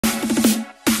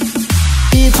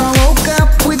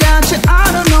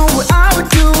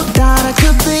I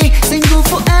could be single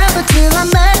forever till I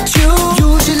met you.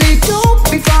 Usually don't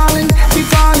be falling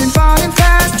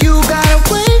fast. You got a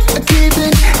way of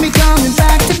keeping me coming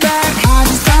back to back. I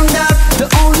just found out the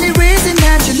only reason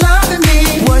that you're loving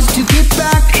me was to get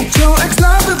back at your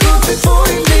ex-lover before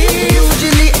you leave.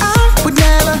 Usually I would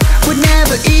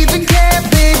never even care.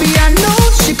 Baby, I know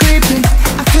she creeping,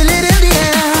 I feel it in the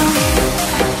air.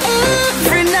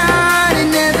 Every night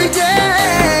and every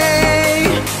day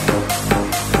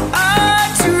I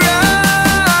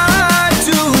try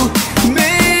to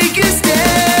make you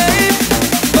stay,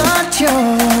 but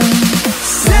you're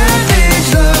savage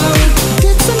love.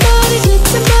 Did somebody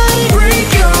break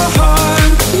your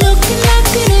heart? Looking like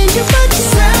an angel, but you're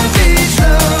savage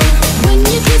love. When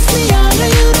you kiss me, I know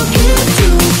you don't give to.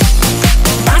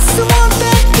 I still want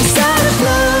that inside of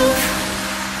love.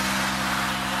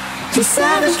 You're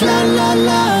savage, la la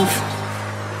love.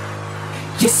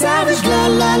 You're savage, la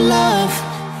la love.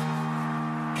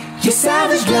 You're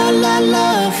savage, la la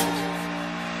love.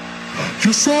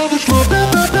 You're savage, la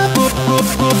la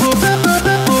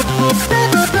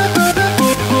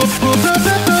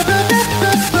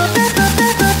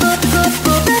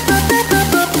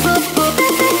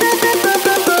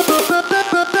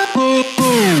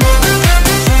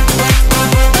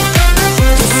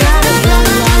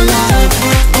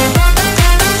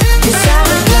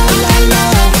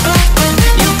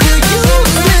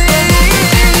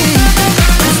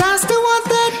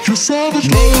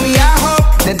Maybe I hope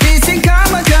that this ain't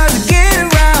karma, 'cause I get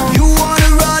around. You wanna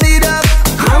run it up,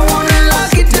 I wanna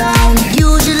lock it down.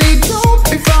 Usually don't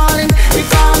be falling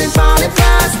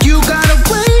fast. You got a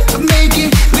way of making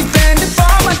me spend it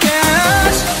for my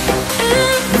cash.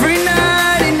 Every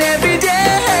night and every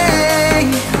day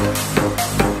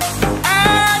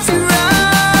I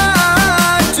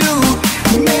try to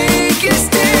make you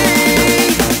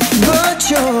stay, but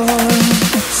you're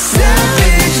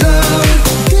savage love.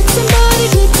 Did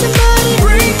somebody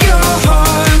break your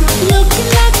heart? Looking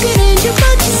like an angel,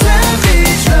 but you're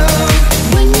savage love.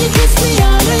 When you kiss me,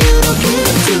 I know you don't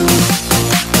give to.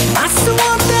 I still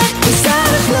want that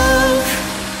inside of love.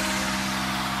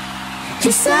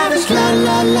 You're savage, la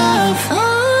la love. Oh,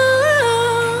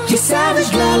 you're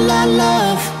savage, la la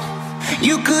love.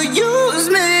 You could use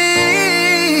me,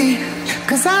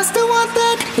 'cause I still want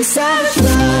that savage,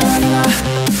 la la la.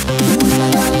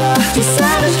 You're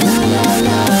savage, la la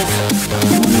love.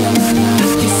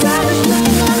 You're savage, la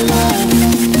la love.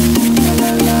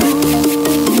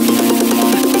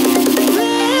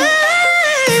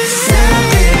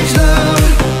 Savage love.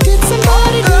 Did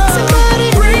somebody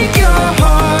break your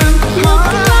heart?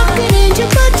 Looking like an angel,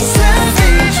 but you're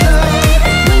savage love.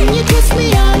 When you kiss me,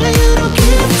 I know you don't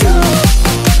give to.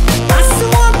 I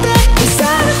still want that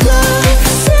inside of love.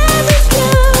 Savage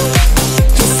love.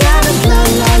 You're savage, la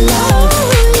la love.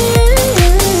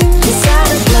 You're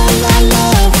savage, la la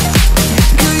love.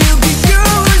 Girl, you could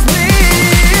use me,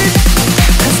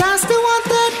 'cause I still want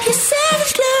that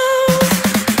savage love.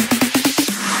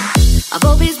 I've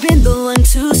always been the one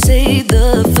to say the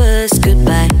first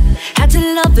goodbye. Had to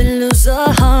love and lose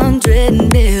 100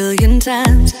 million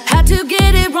times. Had to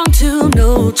get it wrong to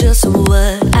know just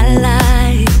what I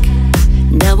like.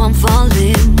 Now I'm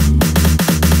falling.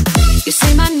 You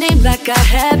say my name like I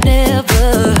have never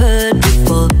heard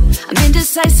before. I'm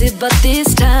indecisive, but this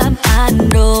time I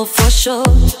know for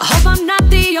sure. I hope I'm not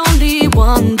the only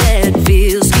one that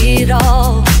feels it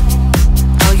all.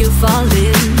 Are you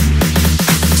falling?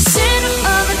 Center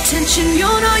of attention, you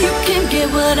know you can get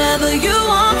whatever you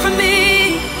want from me.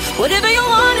 Whatever you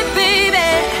wanted, baby.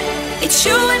 It's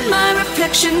you and my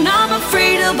reflection. I'm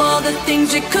afraid of all the things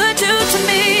you could do to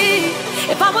me.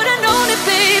 If I would've known it,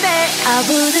 baby, I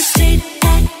would've stayed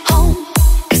at home,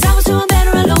 'cause I was doing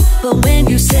better alone. But when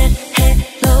you said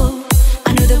hello, I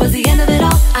knew that was the end of it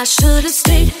all. I should've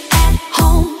stayed at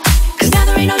home, 'cause now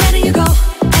there ain't no letting you go.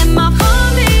 Am I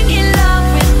falling in love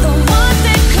with the one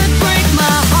that could break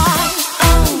my heart?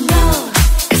 Oh no,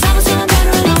 'cause I was doing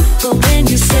better alone. But when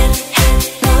you said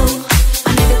hello,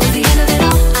 I knew that was the end of it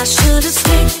all. I should've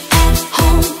stayed at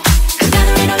home, 'cause now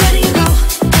there ain't no letting you go.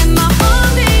 Am I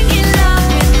falling in love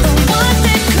with the one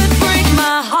that could break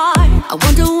my heart? I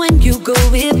wonder when you go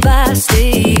if I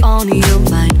stay on your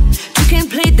mind. You can't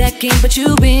play that game, but you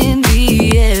win me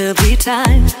every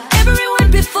time. Everyone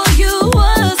before you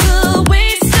was a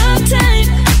waste of time.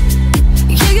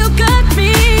 Yeah, you got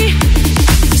me.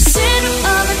 Center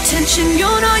of attention, you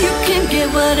know you can get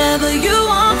whatever you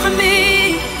want from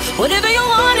me. Whatever you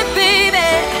wanted, baby.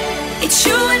 It's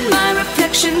you and my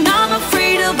reflection. I'm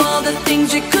afraid of all the things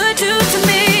you could do to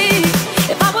me.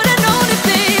 If I would've known it,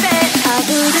 baby, I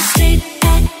would've stayed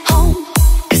at home,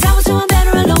 'cause I was doing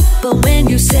better alone. But when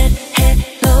you said hey,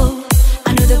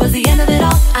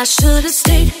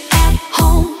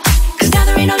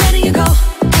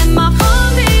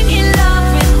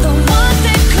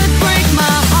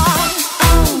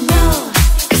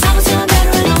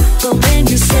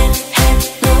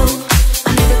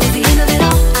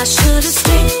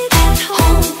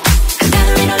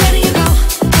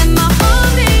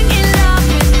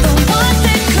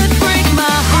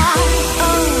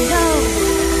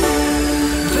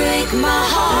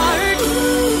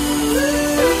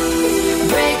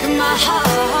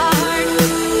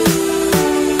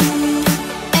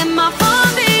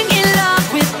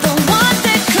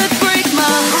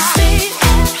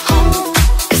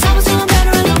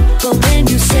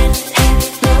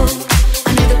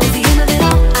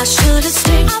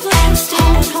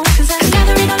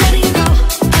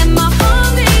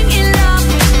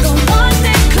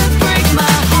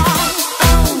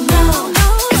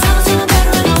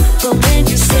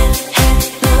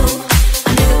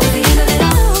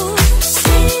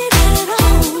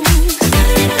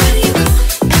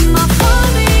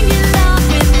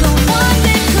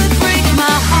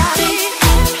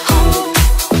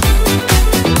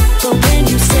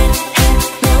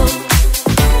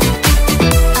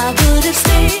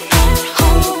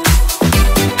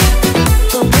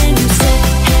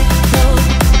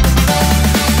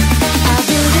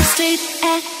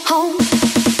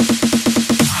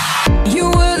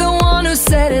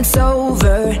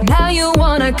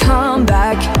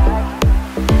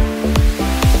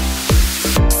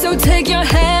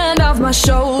 my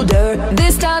shoulder.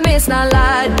 This time it's not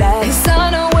like that, 'cause I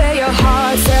know where your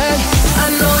heart's at. I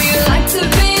know you like to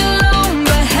be alone,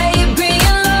 but hate being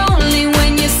lonely.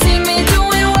 When you see me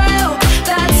doing well,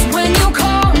 that's when you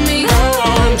call me. Oh,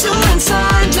 I'm doing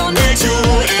fine, don't need you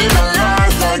in my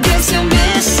life. I guess you're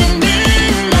missing me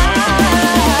now.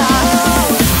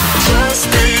 Just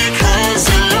because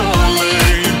you're lonely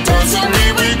doesn't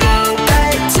mean we go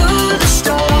back to the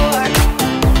store.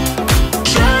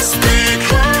 Just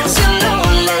because you're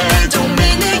lonely don't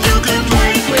mean that you can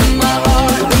play with my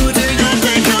heart. Who do you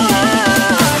think you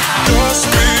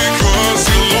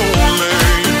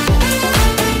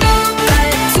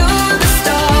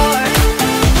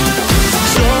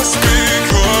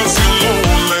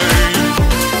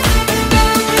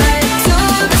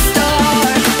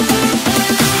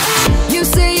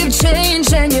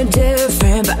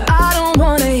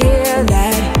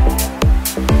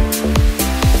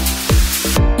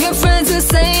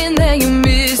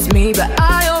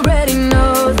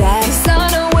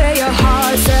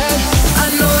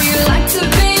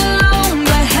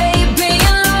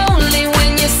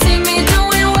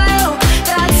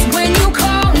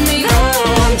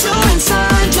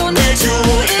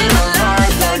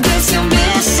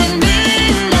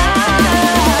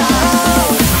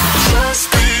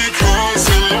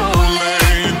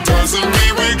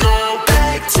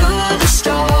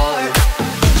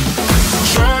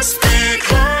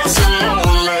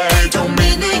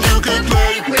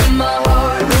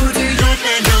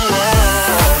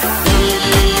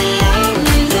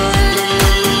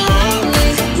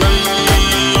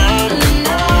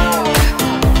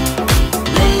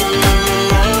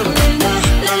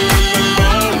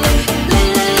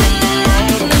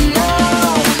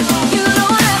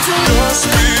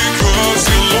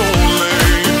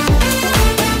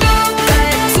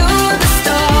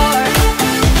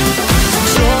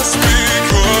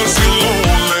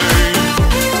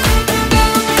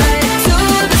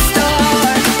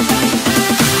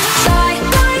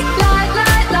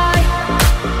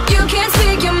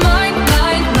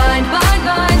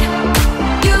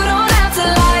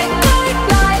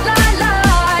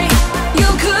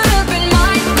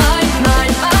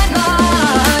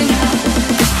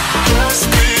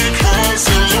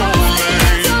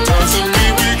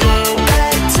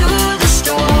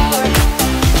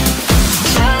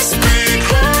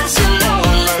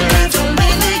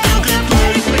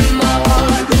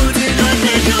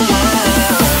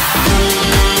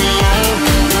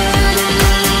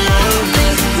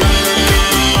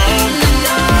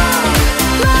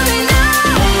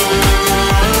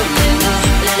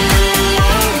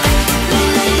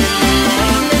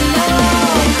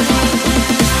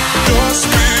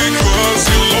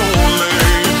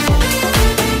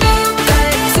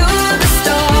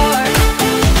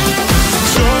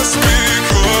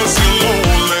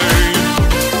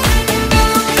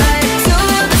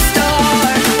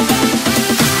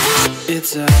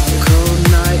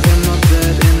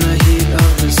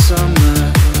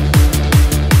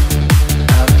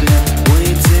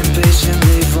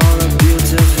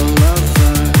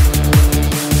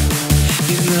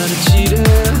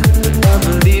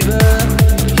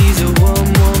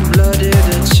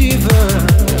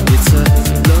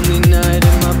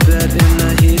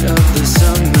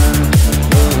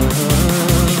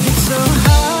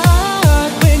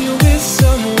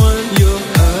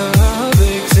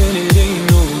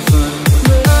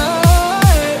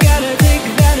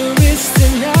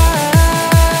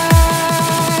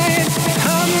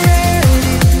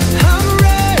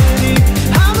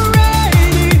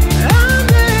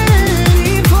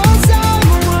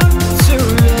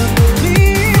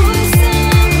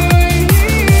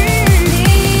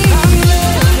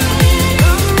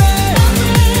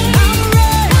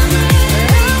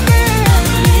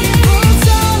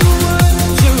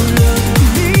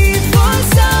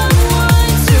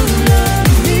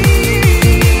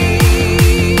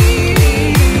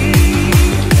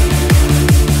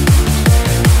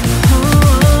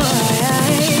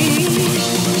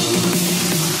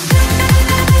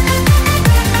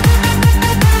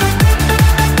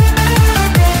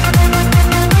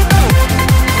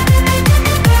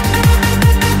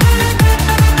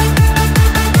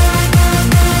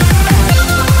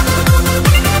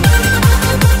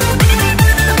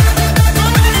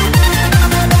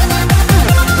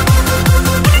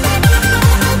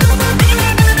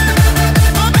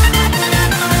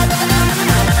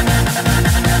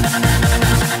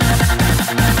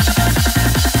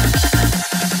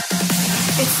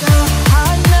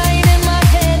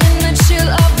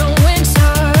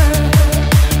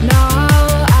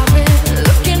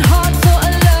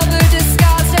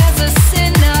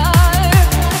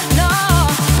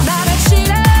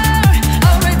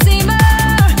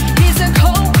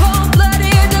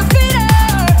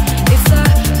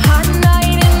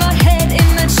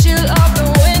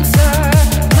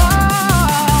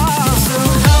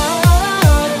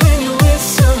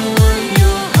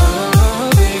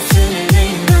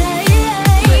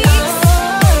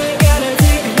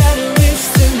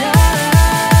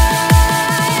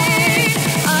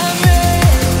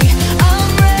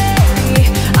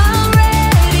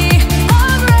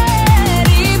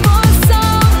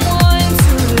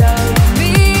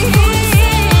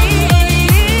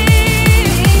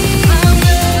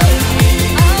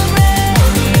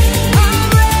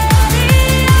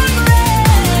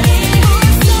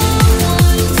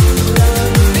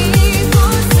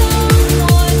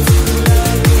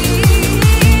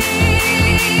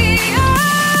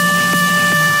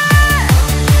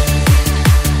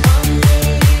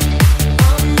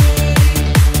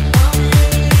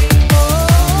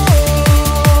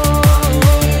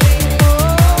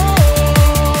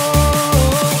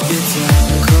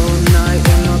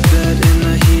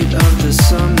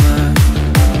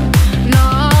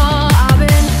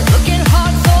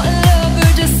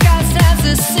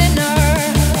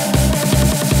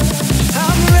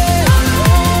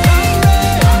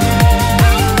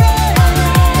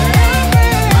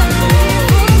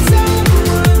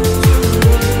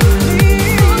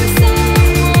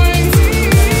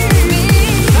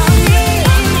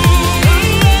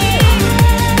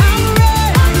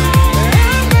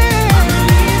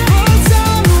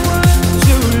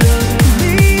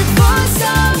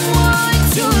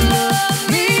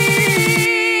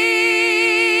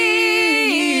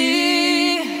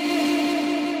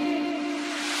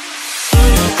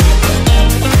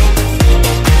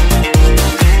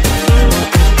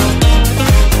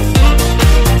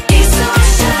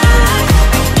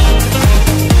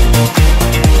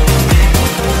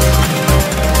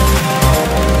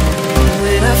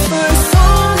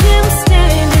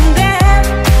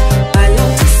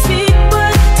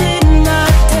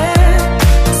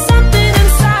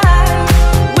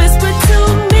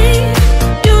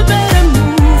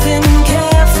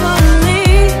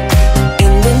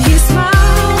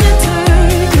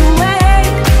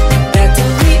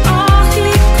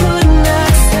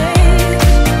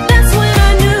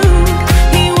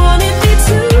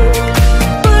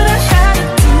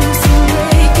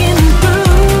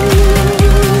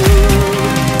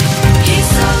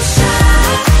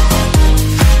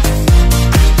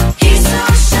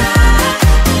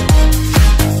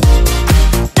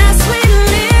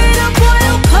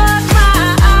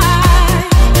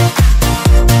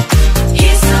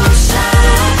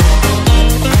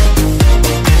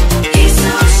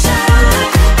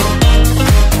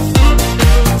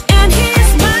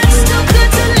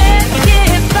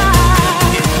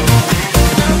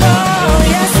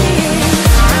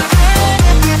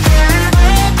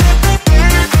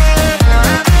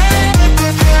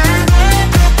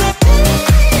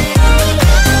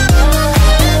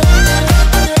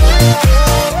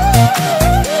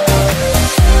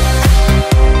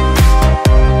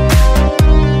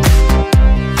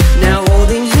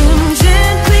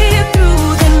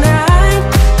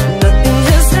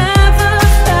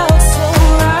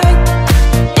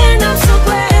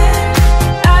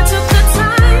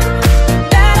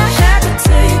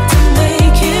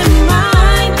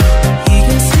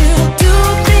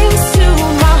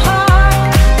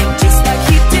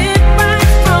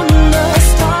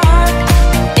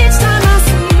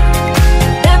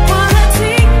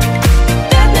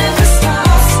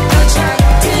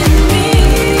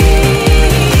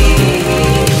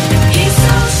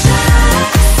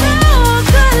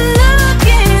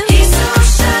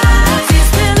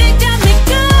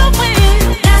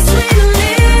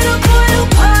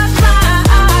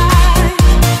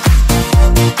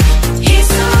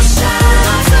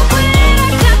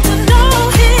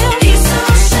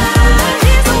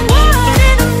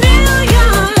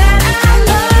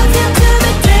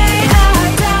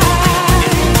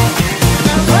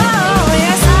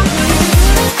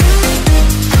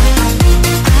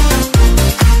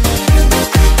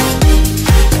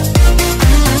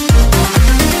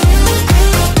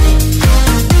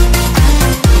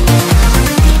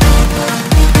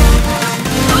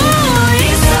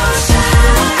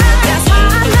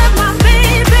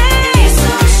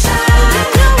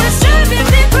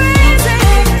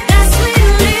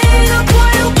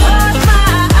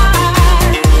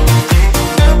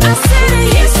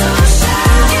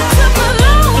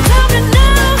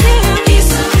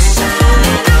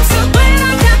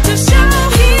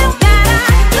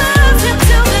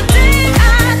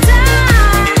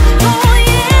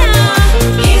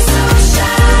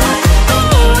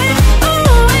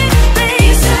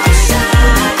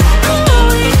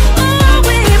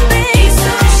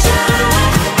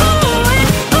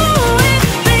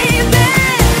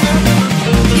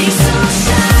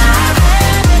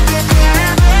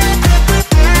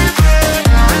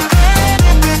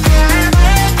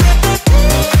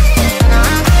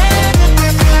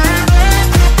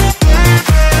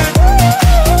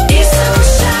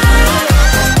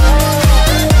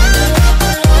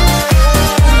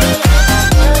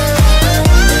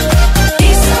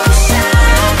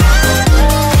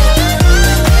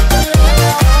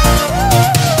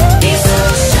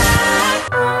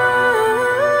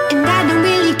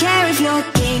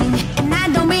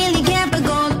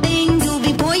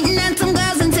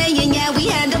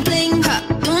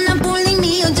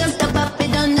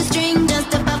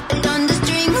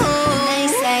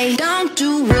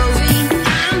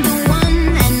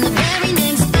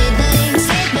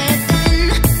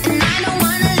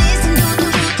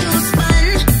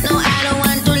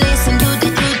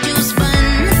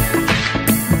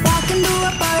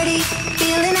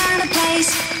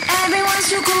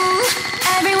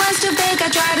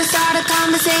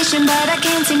but I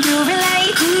can't seem to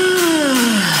relate.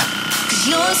 'Cause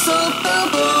you're so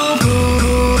bubble.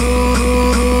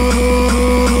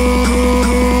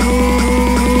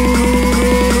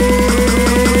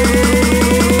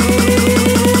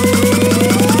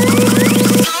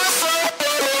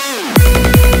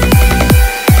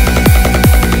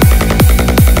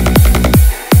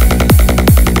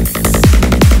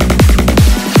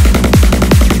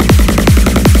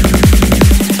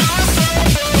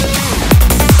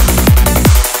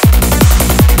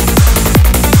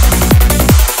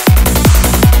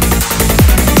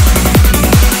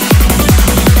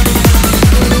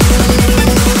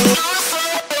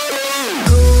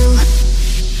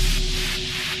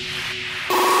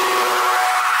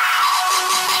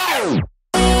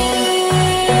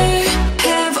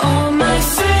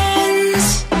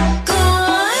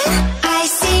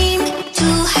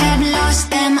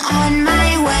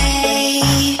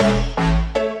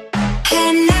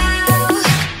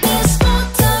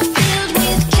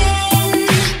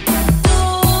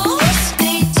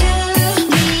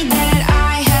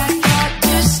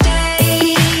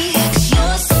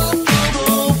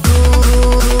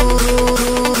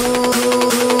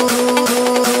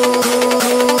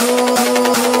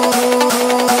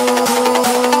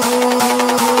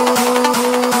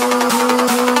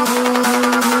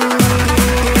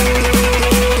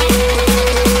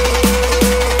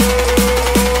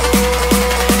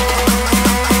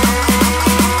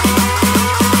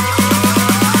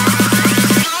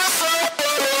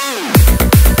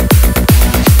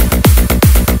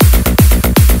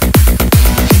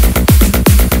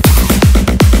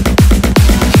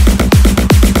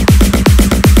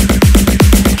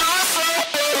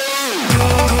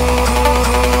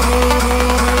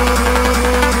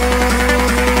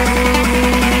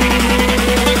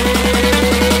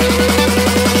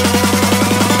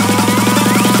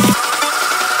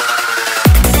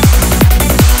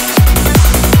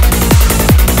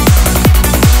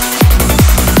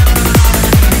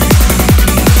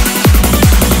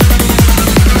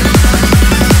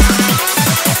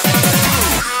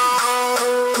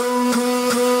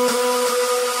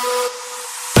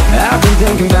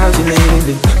 Thinking about you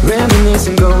lately,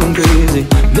 reminiscing, going crazy.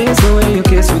 Miss the way your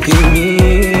kiss would keep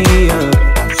me up.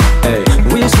 Hey,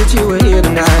 wish that you were here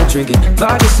tonight, drinking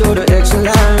vodka soda, extra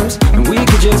limes, and we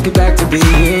could just get back to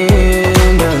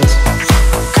being us.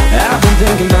 I've been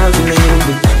thinking about you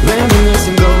lately,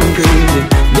 reminiscing, going crazy.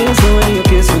 Miss the way your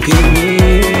kiss would keep me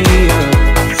up.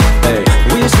 Hey,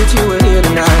 wish that you were here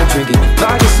tonight, drinking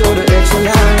vodka soda, extra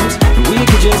limes, and we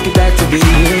could just get back to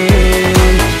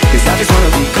being. 'Cause I just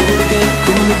wanna be cool again,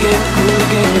 cool again, cool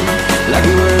again, like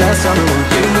we were last summer.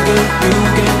 You again, you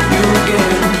again, you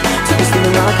again. Take a spin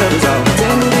in our covers all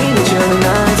pretending each other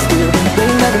night still.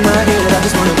 Playing back in my head, I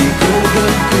just wanna be cool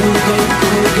again, cool again,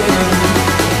 cool again.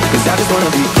 'Cause I just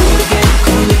wanna be cool again,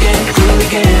 cool again, cool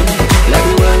again, like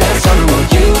we were last summer.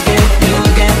 You again, you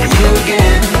again, you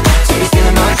again. Take a spin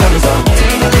in my covers all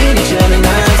pretending each other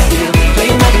night still.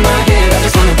 Playing back in my head, I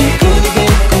just wanna be cool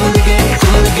again, cool again,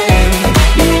 cool again.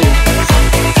 Yeah.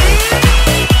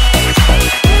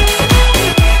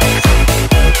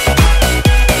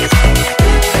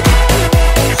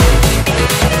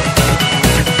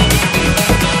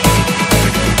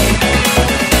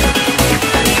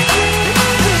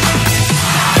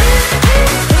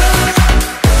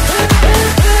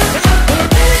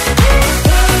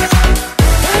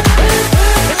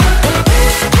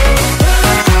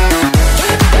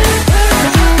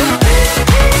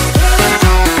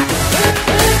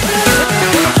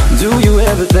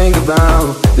 Think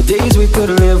about the days we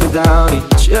could've lived without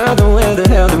each other. Where the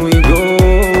hell did we go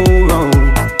wrong?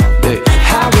 Yeah.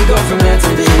 How we go from that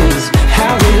to this?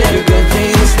 How we let a good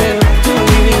thing slip? Do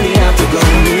we really have to go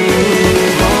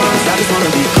move on? I just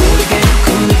wanna be cool again,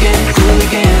 cool again, cool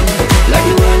again, like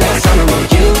we were last summer.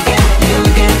 You again, you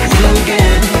again, you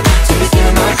again. Took a spin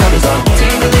in my covers all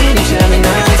tingling each other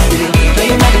night still.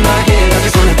 Playing back in my head, I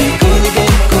just wanna be cool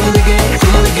again, cool again,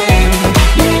 cool again.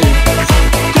 Yeah.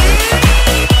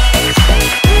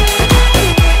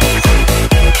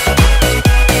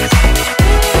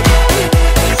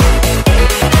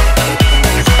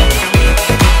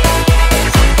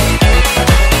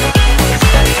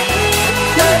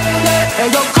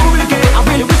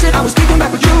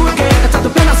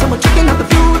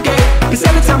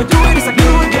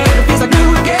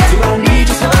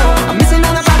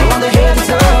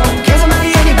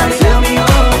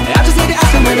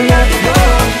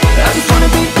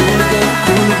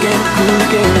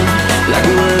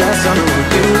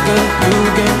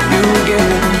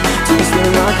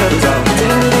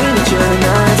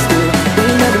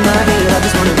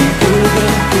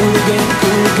 Cool again,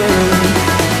 cool again.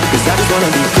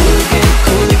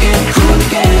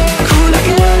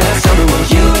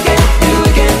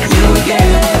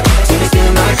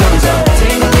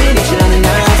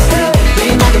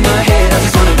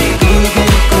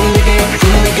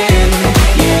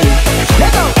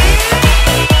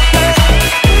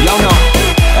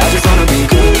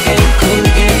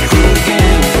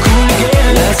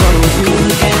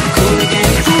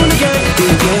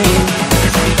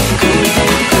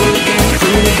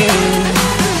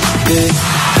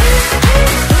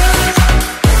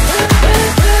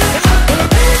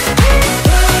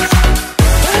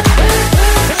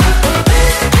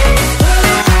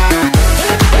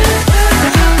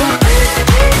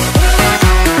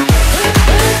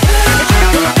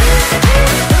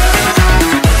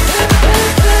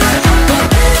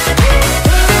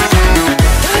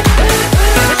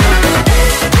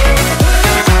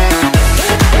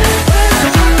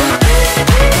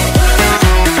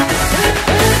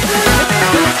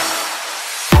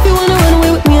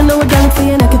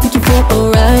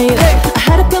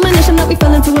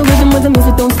 on to a rhythm where the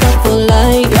music don't stop for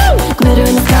light. Glitter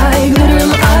in the sky, glitter in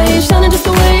my eyes, shining just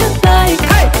the way you like.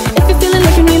 If you're feeling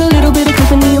like you need a little bit of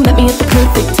company, you met me at the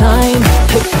perfect time.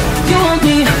 You want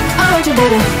me, I want you,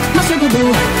 baby. My sugar boo,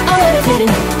 I'm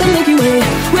levitating. The Milky Way,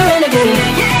 we're renegading.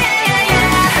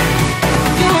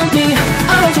 You want me,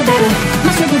 I want you, baby.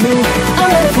 My sugar boo, I'm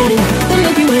levitating. The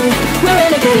Milky Way, we're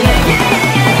renegading.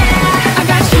 I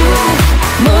got you,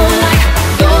 moonlight,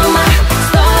 you're my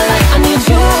starlight. I need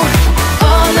you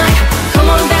all night. Come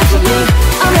on, dance with me.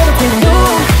 I'm levitating. You,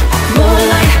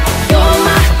 moonlight, you're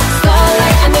my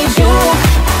starlight. I need you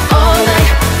all night.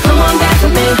 Come on, dance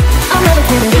with me. I'm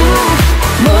levitating. You,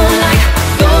 moonlight,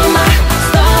 you're my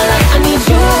starlight. I need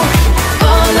you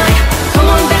all night. Come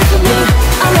on, dance with me.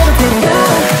 I'm levitating. You,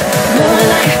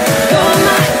 moonlight, you're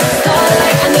my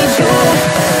starlight. I need you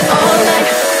all night.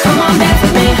 Come on, dance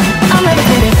with me. I'm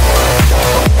levitating.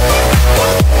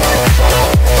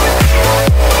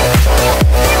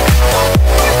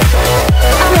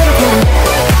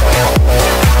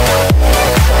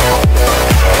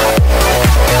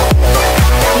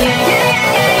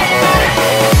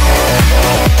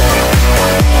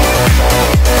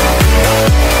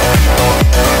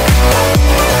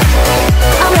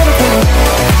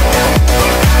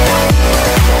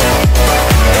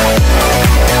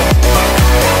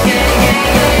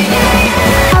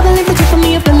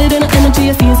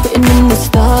 Spitting in the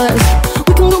stars.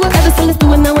 We can go wherever, so let's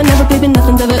do it now and never, baby.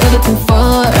 Nothing's ever too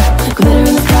far. Glitter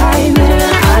in the sky, glitter in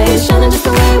our eyes, shining just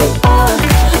the way we are.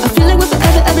 I feel like we're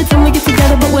forever every time we get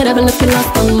together, but whatever, let's get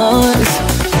lost on Mars.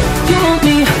 You want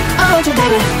me, I want you,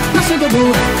 baby. My sugar boo,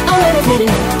 I'm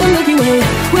levitating. The Milky Way,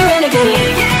 we're renegading.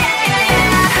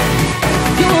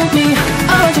 You want me,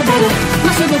 I want you, baby.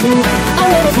 My sugar boo, I'm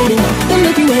levitating. The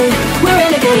Milky Way, we're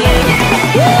renegading.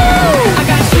 Woo! I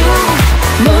got you,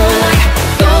 moonlight.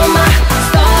 You're my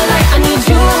starlight, I need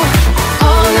you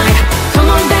all night. Come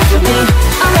on, dance with me.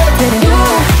 I'm levitating. You,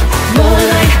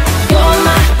 moonlight, you're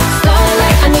my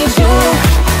starlight. I need you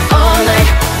all night.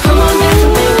 Come on, dance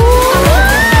with me.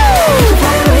 You can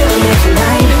fly away with me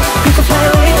tonight. You can fly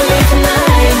away with me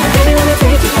tonight. Baby, let me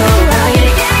take you for a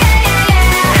ride.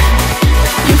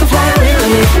 You can fly away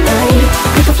with me tonight.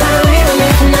 You can fly away with me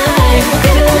tonight.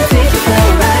 Baby, let me take you for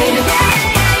a ride.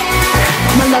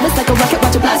 My love is like a rocket,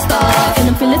 watch it blast off. And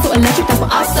I'm feeling so electric, that's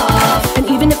what I saw. And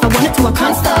even if I wanted to, I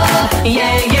can't stop. Yeah,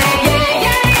 yeah, yeah,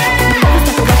 yeah, yeah. My love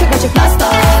is like a rocket, watch it blast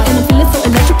off. And I'm feeling so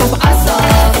electric, that's what I saw.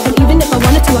 And even if I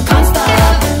wanted to, I can't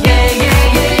stop. Yeah, yeah,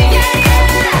 yeah, yeah,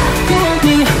 yeah. You want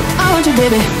me, I want you,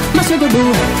 baby. My sugar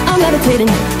boo, I'm levitating.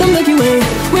 The Milky Way,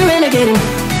 we're renegading.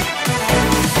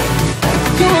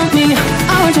 You want me,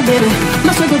 I want you, baby.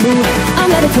 My sugar boo, I'm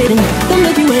levitating. The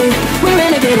Milky Way, we're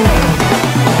renegading.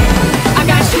 I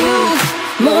got you,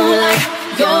 moonlight,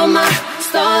 you're my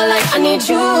starlight. I need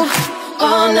you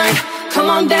all night. Come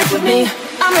on, dance with me.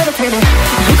 I'm levitating.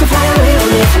 You can fly away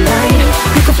with me tonight.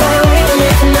 You can fly away with me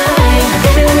tonight.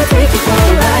 Baby, let me take you for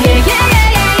a ride. Yeah, yeah,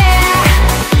 yeah, yeah.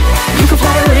 You can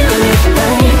fly away with me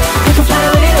tonight. You can fly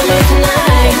away with me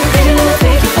tonight. Baby, let me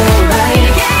take you for a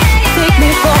ride. Yeah, take me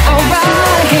for a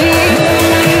ride.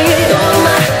 You're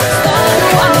my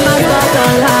starlight. I'm my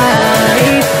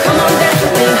starlight. Come on, dance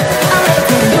with me. I'm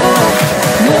levitating. You,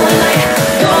 moonlight,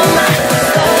 you're my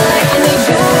starlight. I need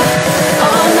you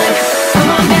all night. Come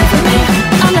on, dance with me.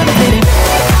 I'm levitating.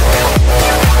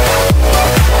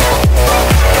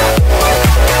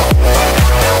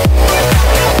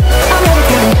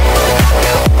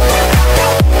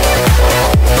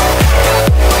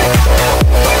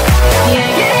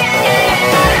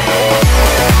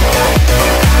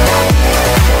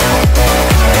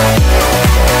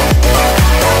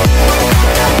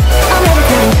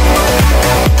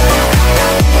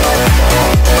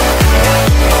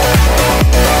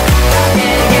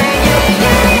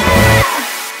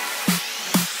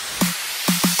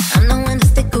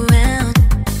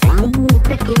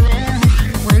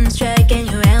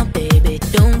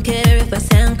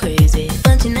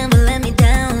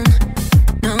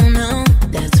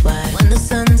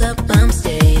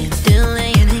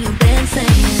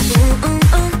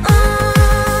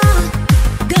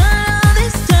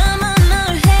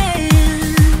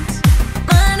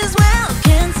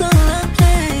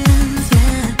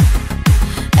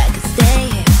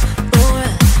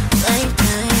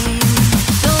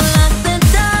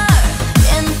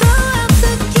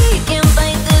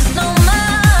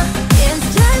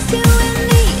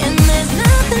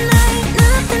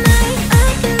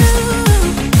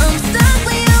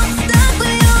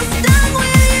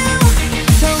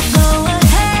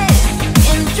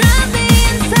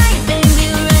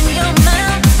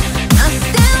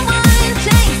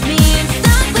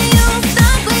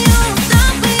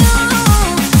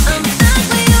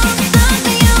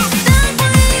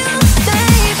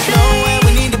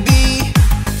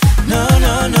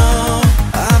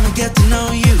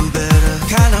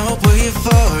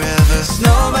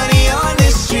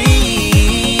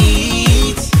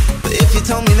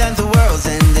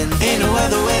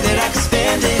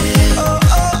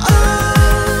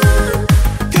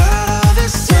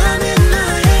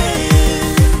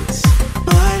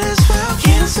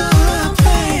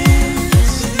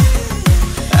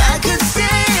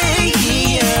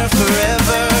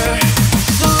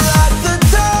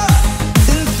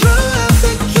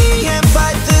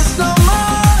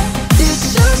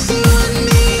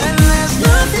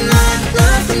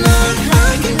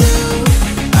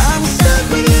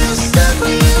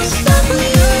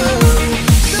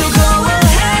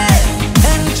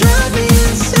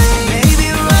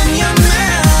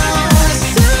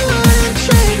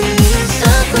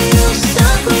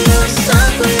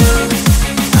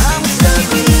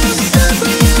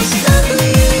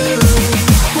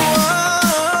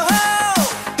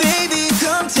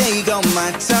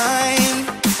 my time.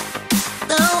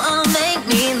 No one make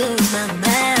me lose my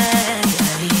mind.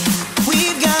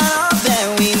 We've got all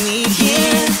that we need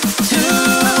here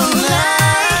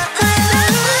tonight.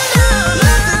 And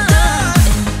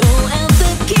go out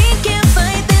the key, can't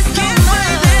fight this no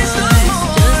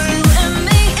more. Just you and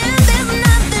me, and there's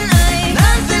nothing I'd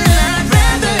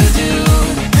rather do.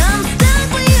 I'm stuck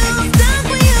with you, stuck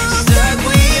with you, stuck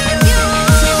with you.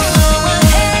 So go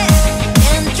ahead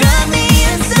and drive me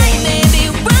insane, baby.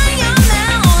 Run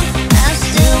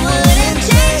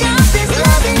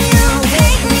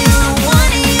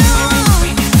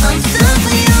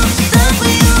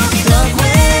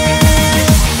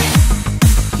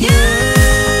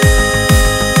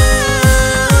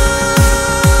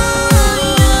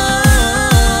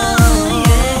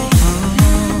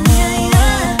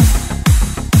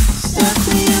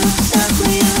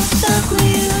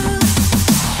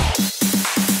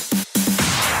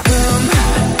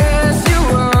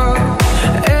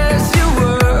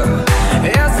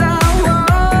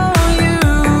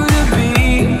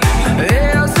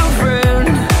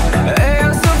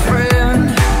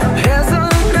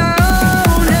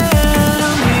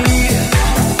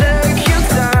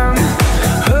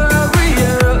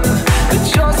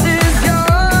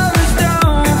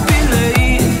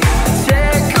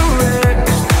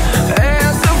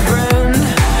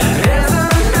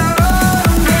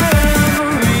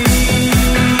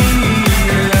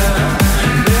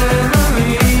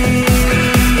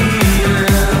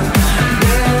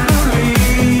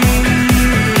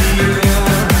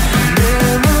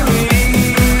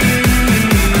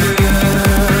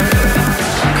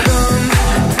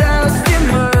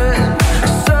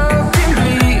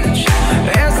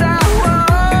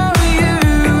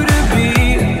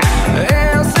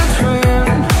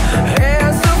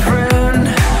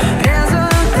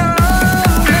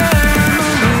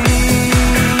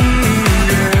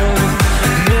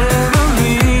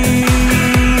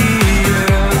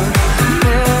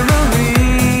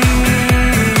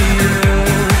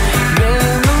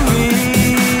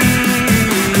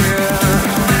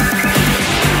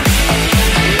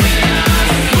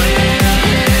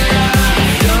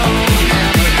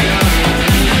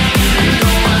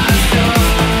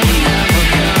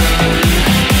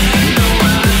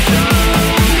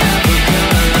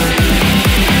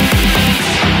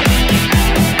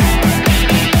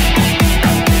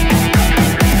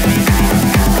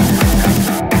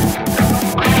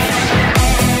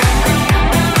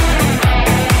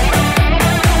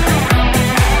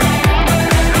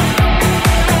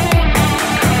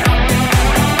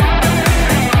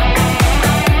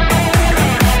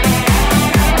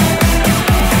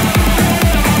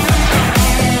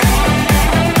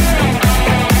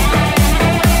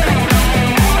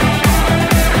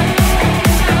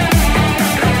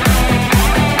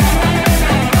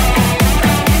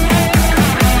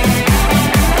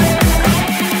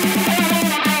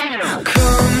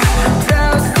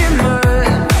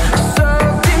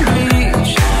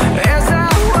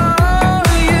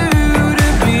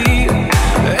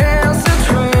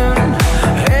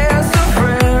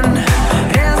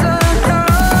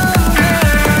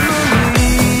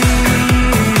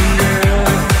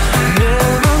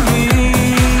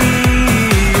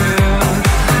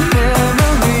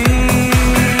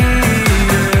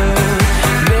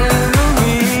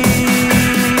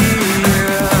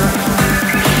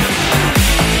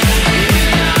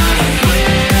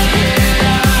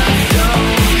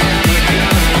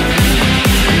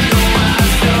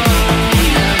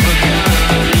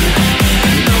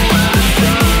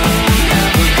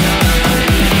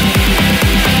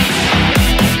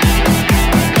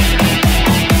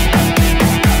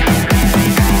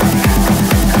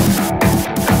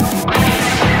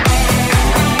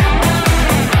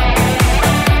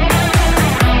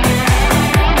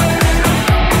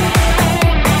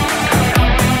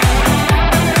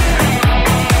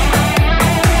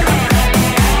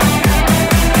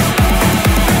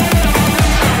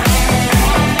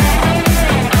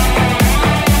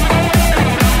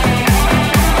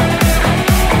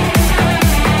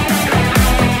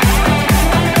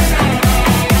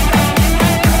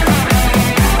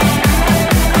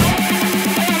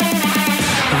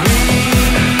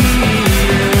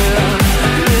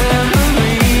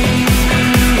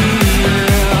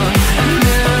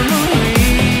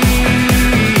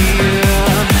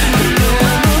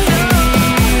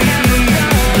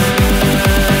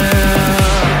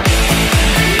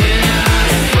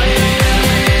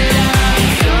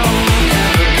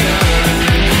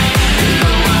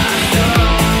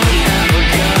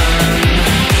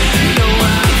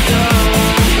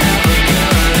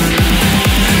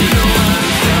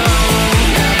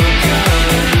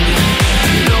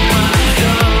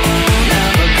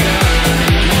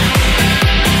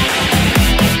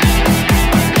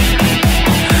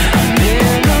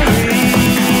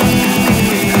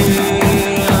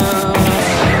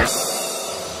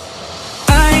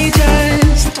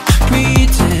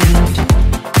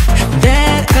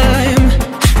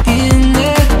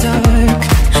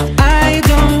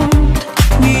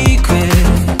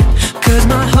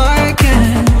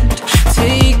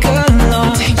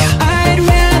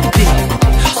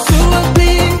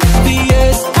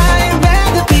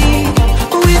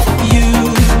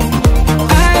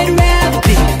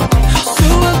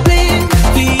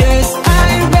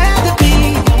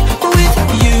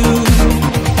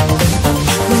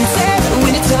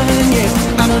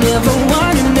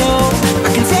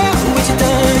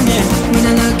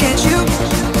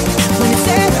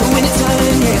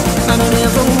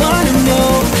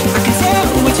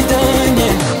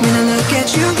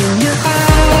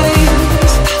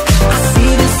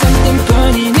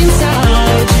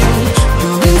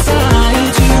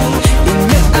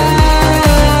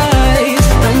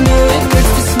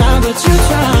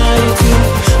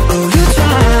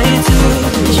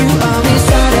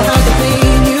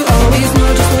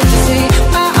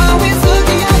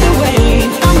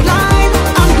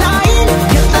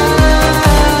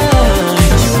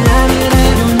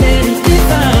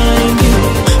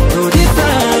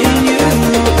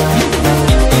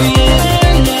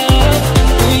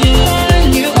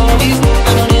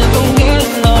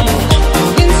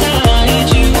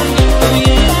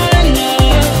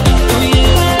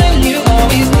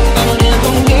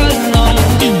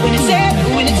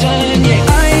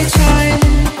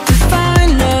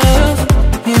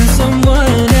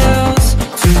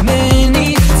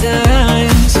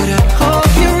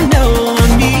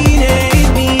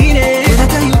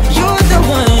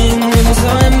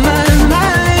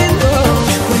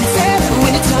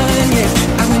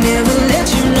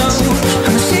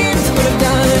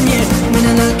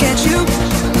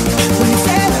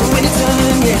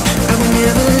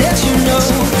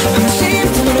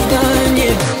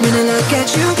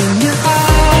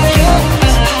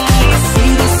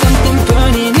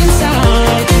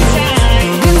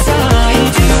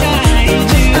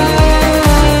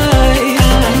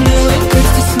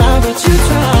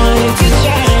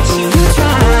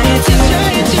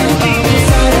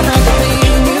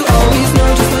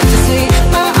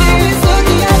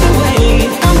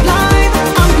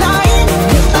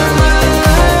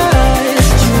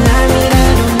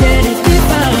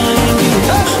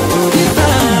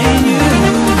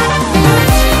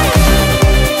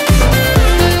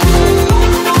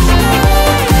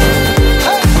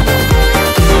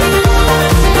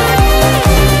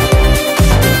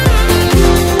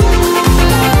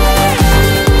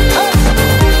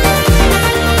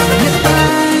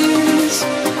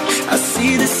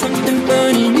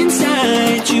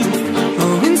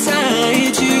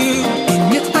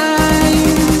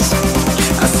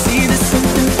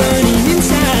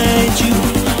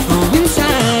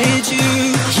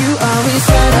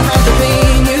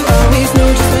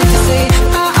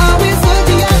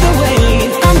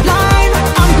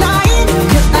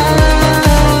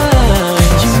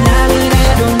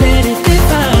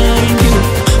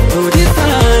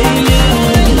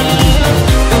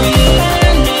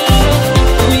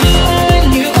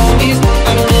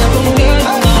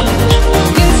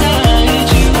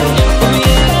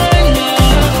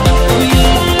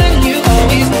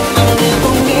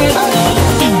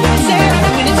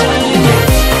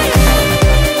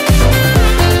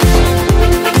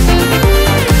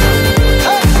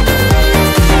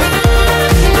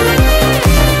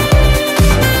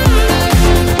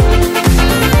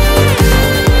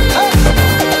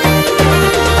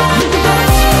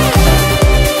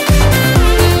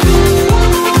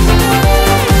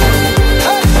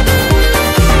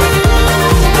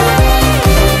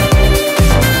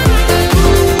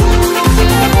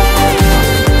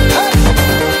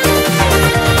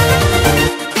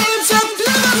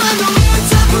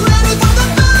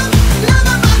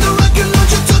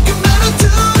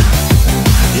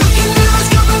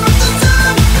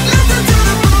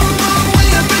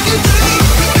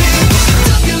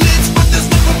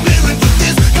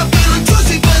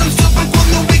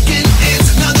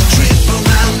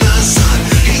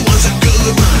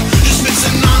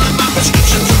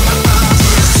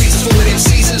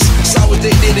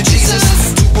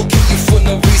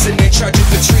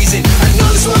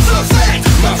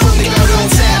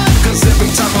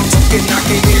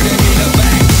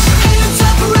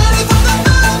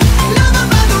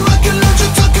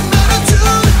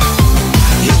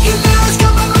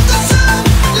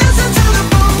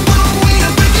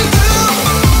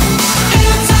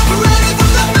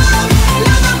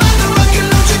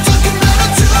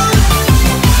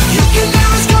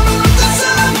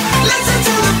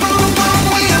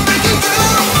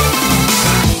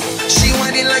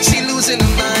losing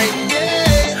her mind.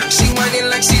 Yeah. She whining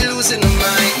like she losing her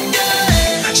mind.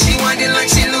 Yeah. She whining like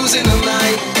she losing her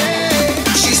mind.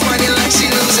 Yeah. She's whining like she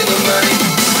losing her mind.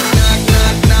 Knock,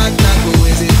 knock, knock, knock, who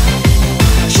is it?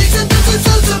 She said this is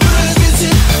so surprise, is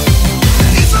it?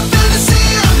 It's a fantasy,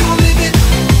 I'm gonna live it.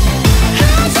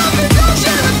 Hands up and don't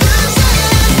share the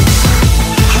present.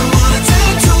 I wanna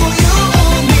tattoo you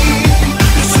on me.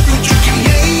 You're super tricky,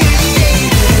 yeah, yeah,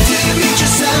 yeah. Did you reach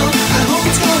your sound? I hope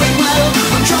it's going well.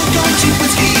 I'm drunk on cheap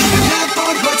whiskey.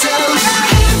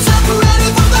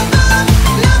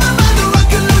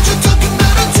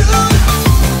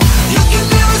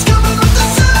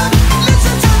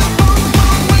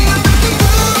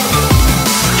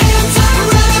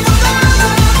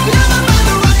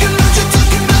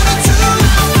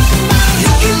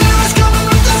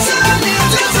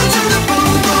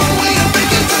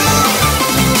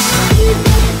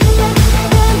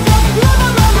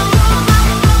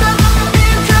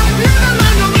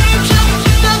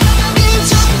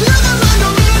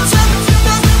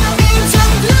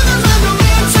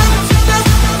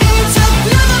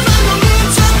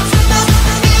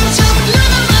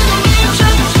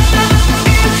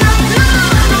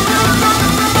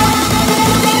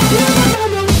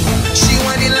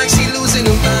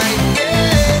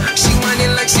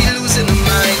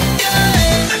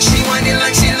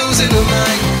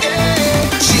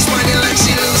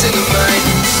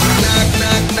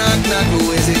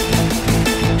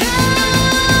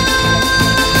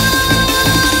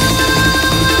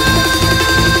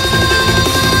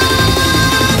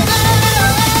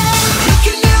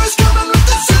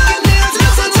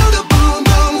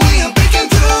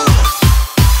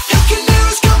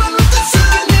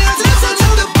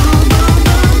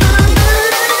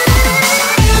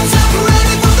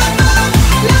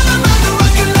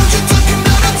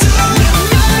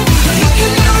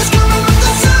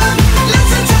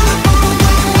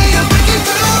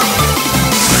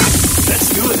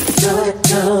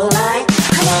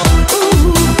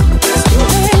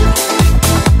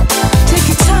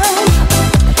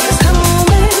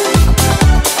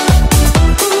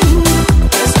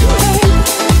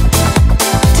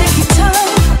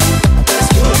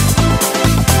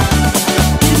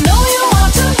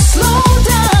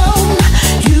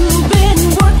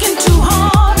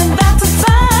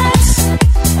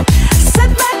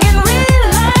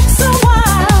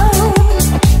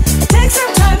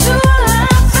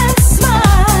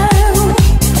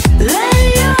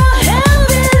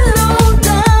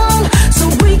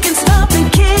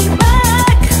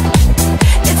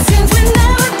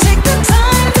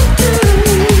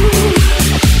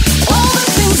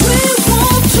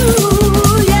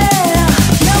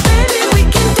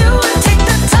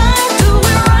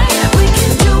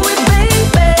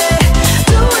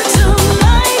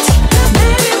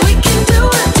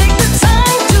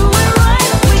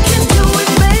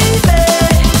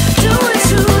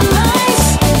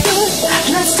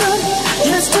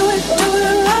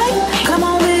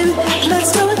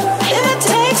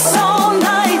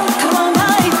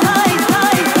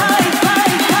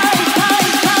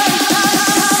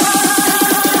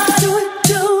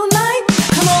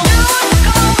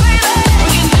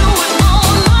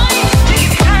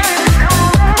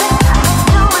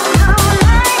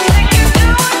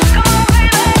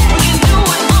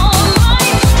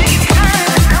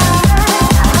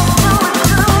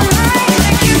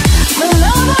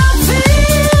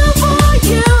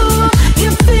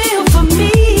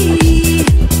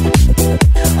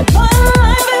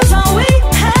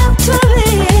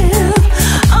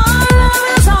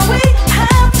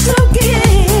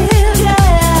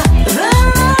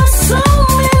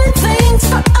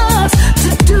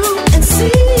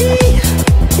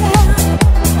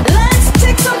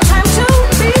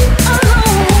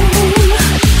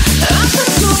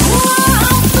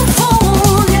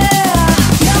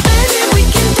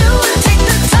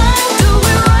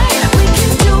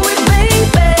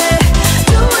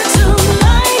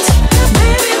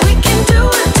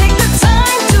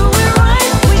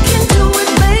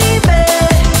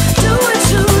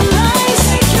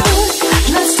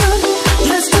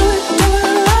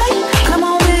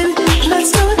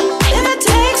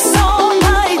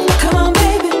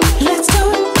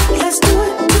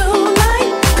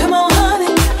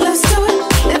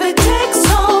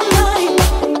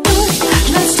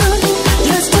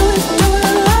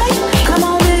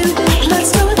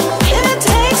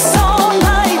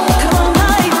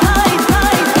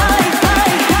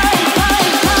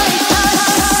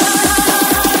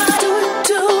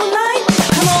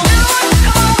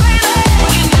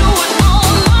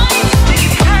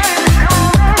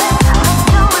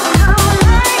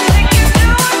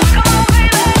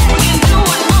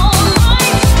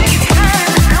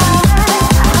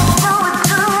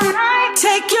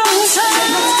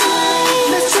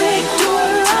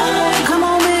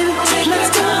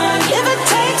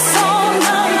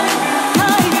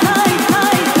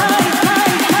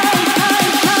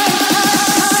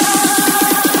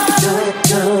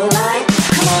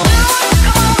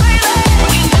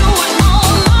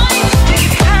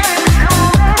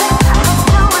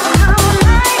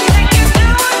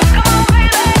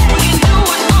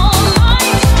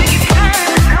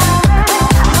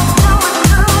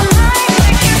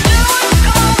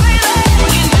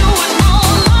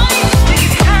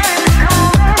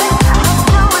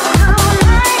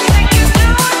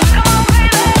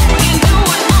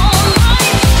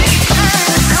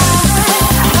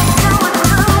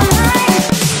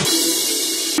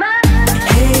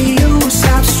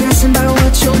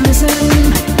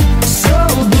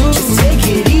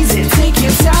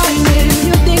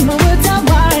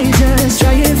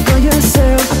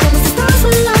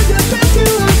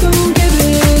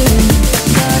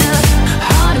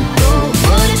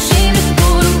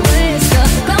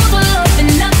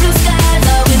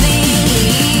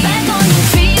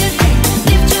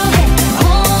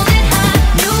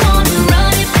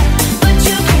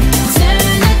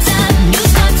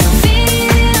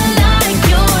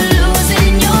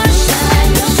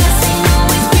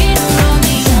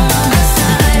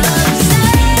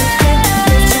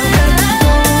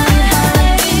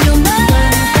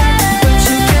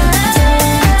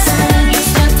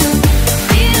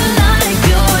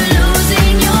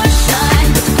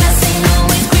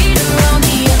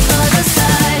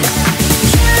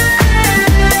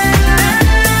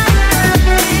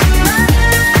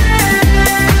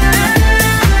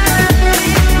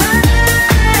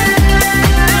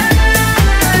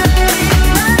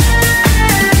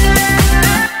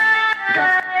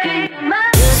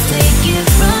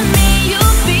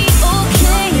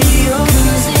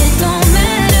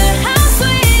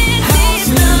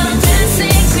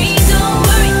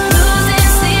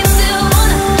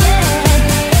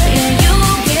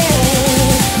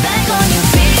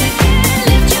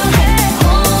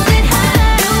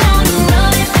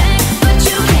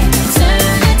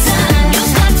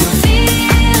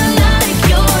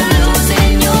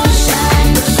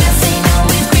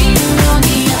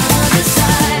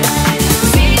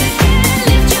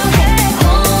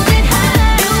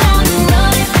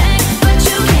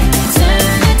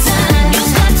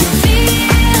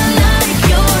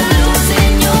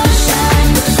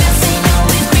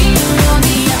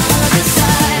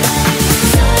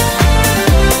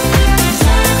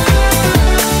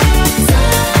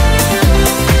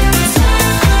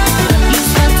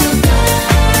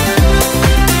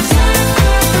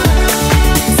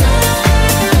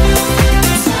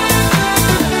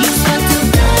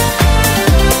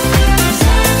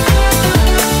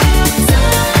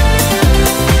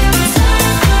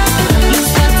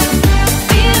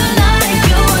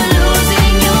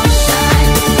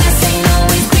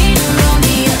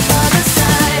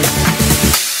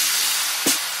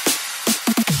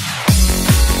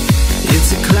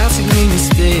 asking me to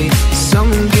stay.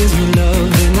 Someone gives me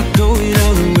love and I throw it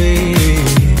all away.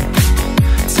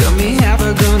 Tell me, have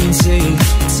I gone insane?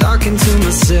 Talking to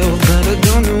myself, but I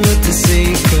don't know what to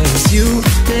say. Cause you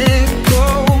let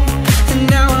go, and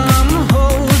now I'm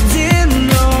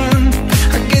holding on.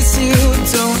 I guess you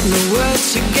don't know what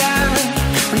you got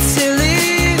until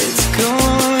it's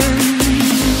gone.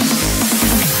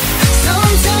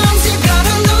 Sometimes you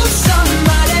gotta lose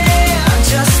somebody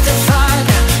just to find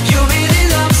out you really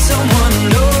love someone.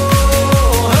 No,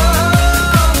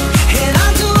 and I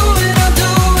do, and I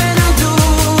do, and I do,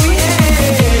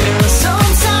 yeah.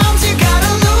 Sometimes you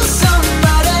gotta lose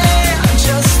somebody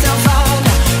just to find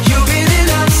out you really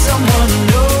love someone.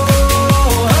 No,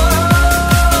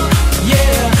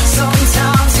 yeah.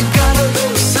 Sometimes you gotta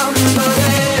lose somebody.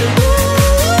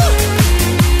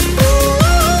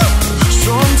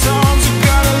 Sometimes you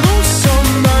gotta lose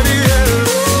somebody.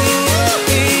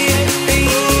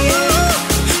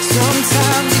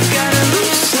 Sometimes you gotta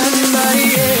lose somebody.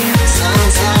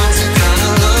 Sometimes you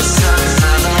gotta lose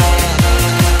somebody.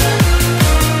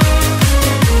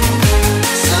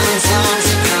 Sometimes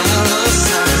you gotta lose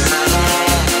somebody.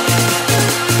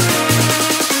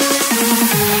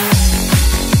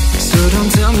 So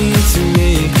don't tell me it's too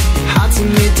late. Hearts are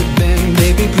made to bend,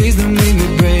 baby, please don't make me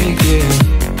break, yeah.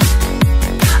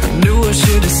 I knew I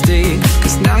should've stayed,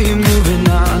 cause now you're moving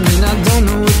on, and I don't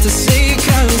know what to say.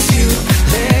 Cause you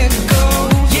let go,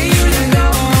 yeah, you let go.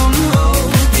 I'm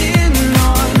holding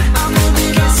on, I'm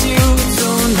holding on. You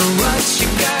don't know what you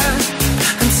got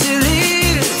until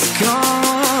it's gone.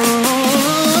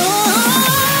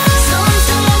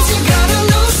 Sometimes you gotta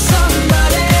lose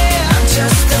somebody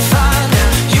just to find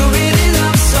out you really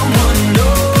love someone.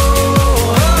 No,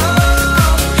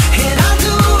 and I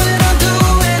do, and I do,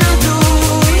 and I do,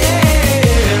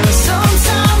 yeah.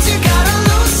 Sometimes you gotta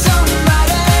lose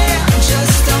somebody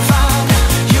just to find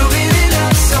out you really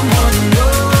love someone. No,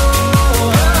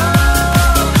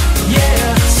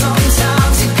 yeah.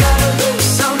 Sometimes you gotta lose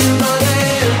somebody.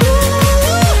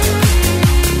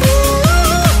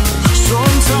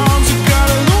 Sometimes you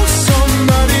gotta lose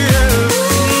somebody.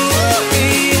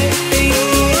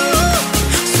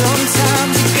 Sometimes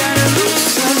you gotta lose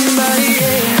somebody.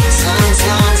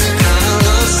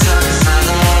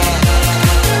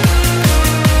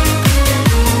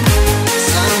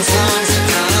 Sometimes you gotta lose somebody. Sometimes you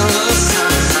gotta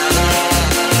lose somebody.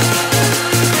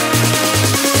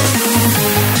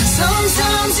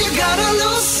 Sometimes you gotta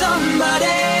lose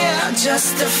somebody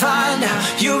just to find out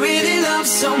you really love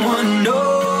someone. No,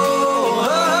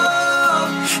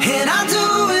 and I do,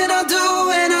 and I do,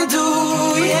 and I do,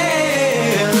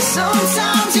 yeah.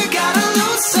 Sometimes you gotta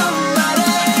lose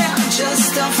somebody just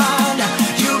to find out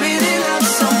you really love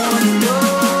someone. No,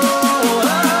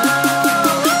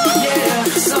 yeah.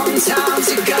 Sometimes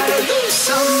you gotta lose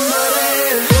somebody.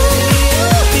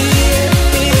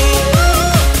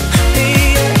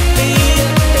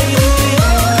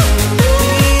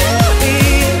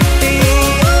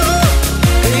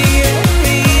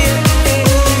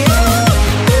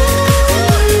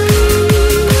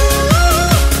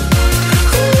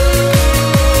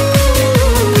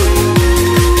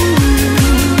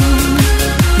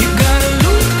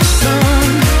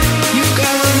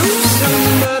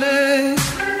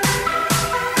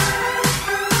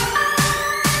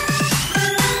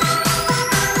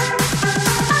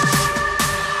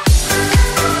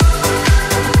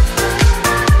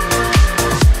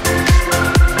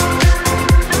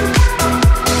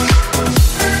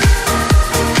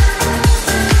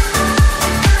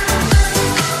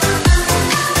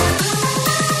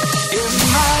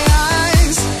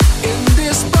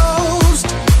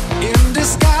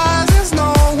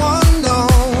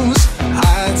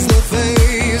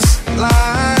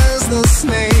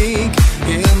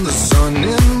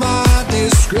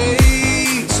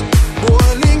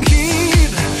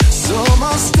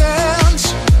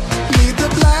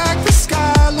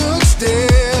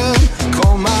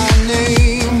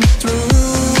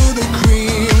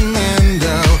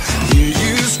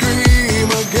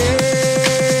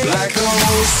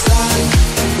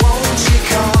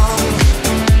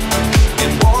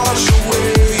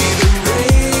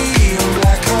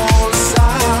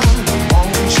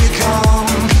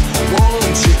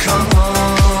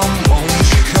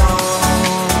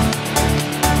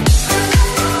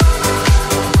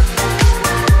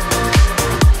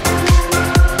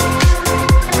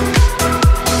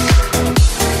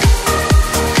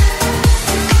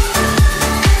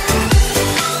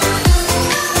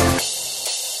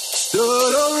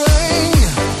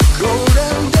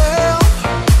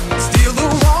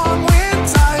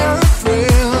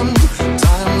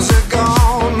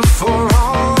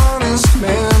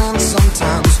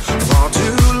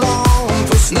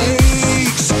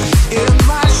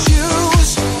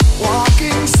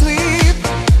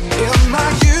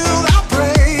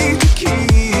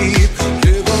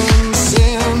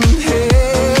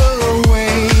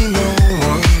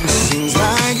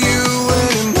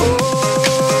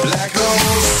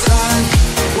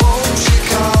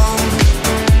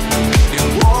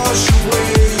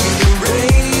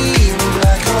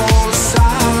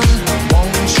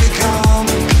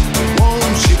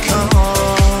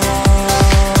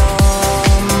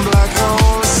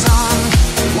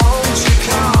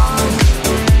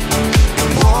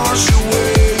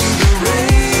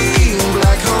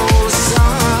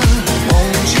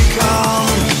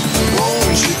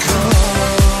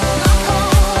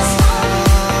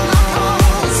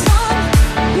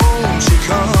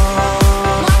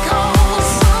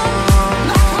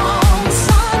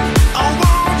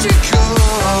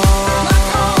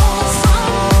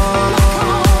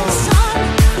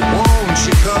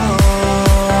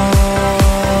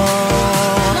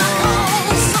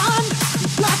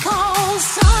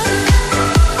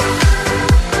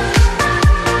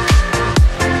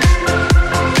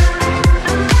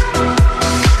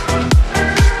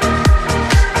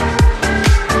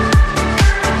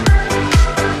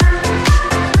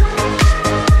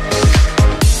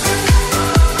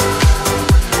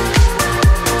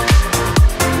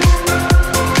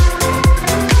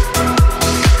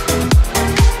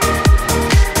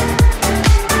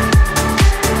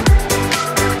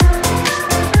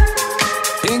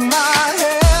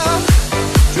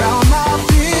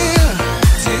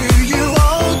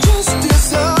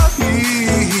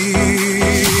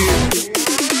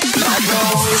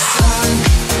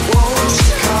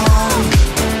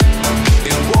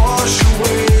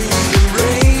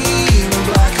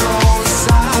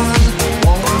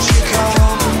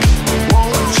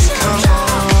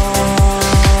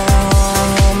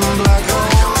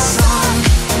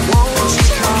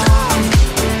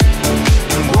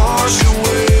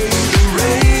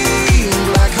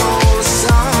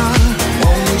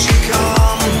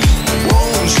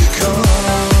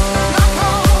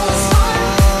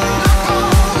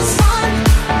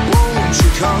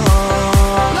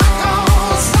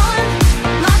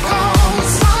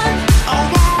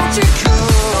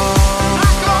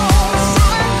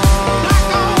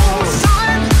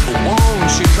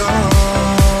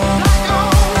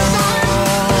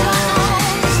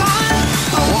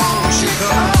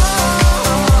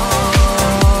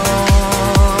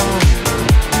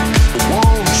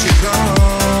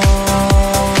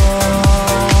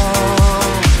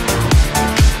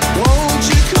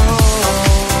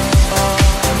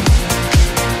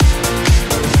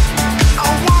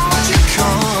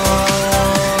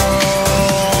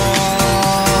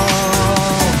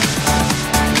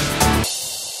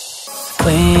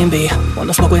 B&B,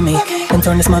 wanna smoke with me, then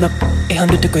turn this mother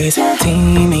 800 degrees.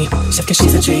 Teamy, chef cause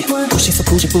she's a G. Oh, she's so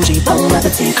bougie, bon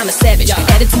appetit. I'm a savage,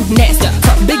 attitude nasty.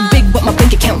 Talk big, but my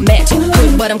bank account matching.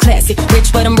 Good, but I'm classy,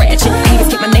 rich, but I'm ratchet. Haters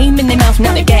get my name in their mouth,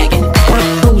 now they're gagging.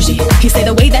 Bougie, he say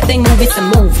the way that thing move, it's a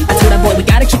movie. I told that boy we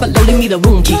gotta keep it low, leave me the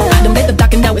room key. I done read the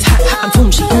doc and now it's hot, I'm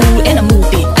Tunchi. Ooh, in a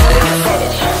movie.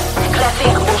 Classy,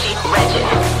 bougie, ratchet.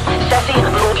 Sassy,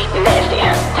 moody, nasty.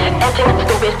 Acting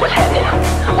stupid, what's happening?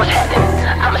 What's happening?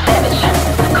 I'm a savage.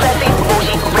 Classy,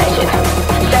 bougie, ratchet.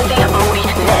 Sassy, moody,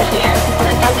 nasty.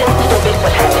 Acting stupid,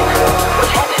 what's happening?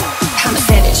 What's happening? I'm a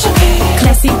savage.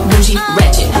 Classy, bougie,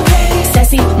 ratchet.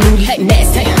 Sassy, moody,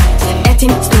 nasty.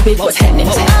 Acting stupid, what's happening?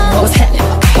 What's happening?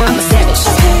 I'm a savage.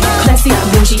 Classy,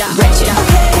 bougie, ratchet.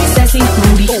 Sassy,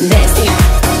 moody, nasty.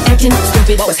 Acting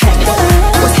stupid, what's happening?